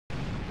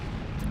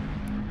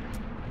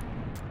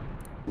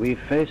we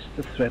face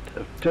the threat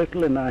of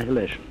total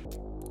annihilation.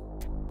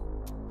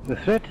 The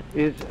threat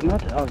is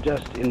not of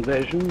just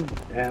invasion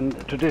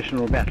and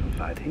traditional battle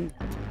fighting.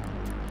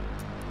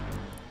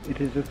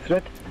 It is a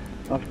threat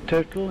of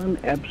total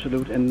and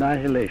absolute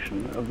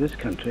annihilation of this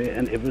country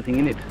and everything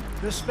in it.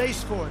 The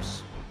Space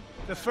Force,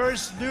 the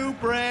first new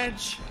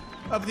branch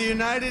of the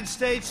United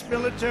States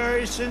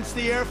military since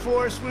the Air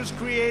Force was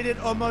created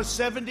almost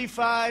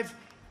 75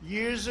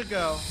 years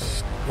ago.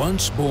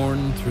 Once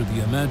born through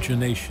the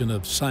imagination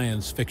of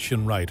science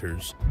fiction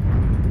writers,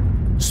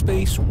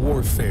 space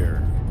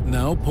warfare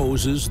now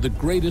poses the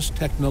greatest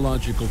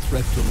technological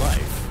threat to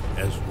life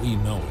as we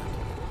know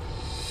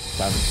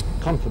it. I'm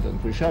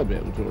confident we shall be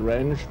able to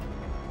arrange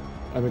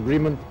an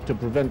agreement to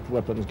prevent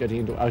weapons getting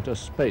into outer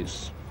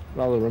space,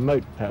 rather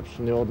remote perhaps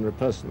from the ordinary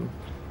person,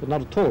 but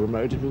not at all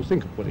remote if you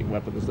think of putting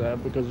weapons there,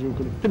 because you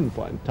can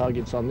pinpoint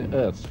targets on the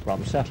Earth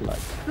from satellite.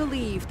 I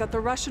believe that the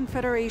Russian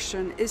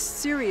Federation is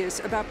serious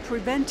about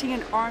preventing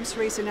an arms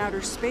race in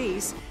outer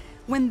space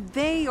when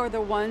they are the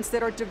ones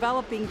that are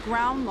developing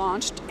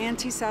ground-launched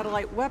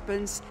anti-satellite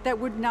weapons that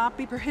would not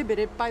be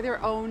prohibited by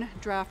their own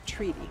draft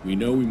treaty. We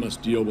know we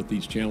must deal with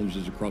these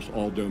challenges across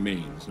all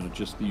domains, not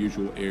just the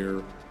usual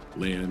air,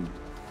 land,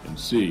 and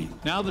sea.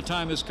 Now the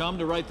time has come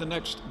to write the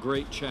next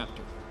great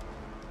chapter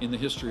in the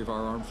history of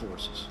our armed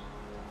forces,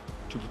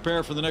 to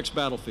prepare for the next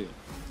battlefield,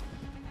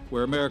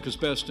 where America's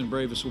best and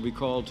bravest will be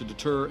called to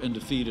deter and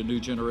defeat a new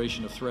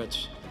generation of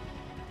threats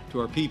to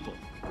our people,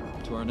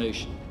 to our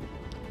nation.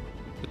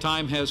 The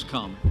time has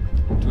come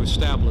to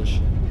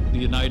establish the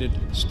United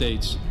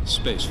States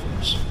Space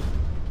Force.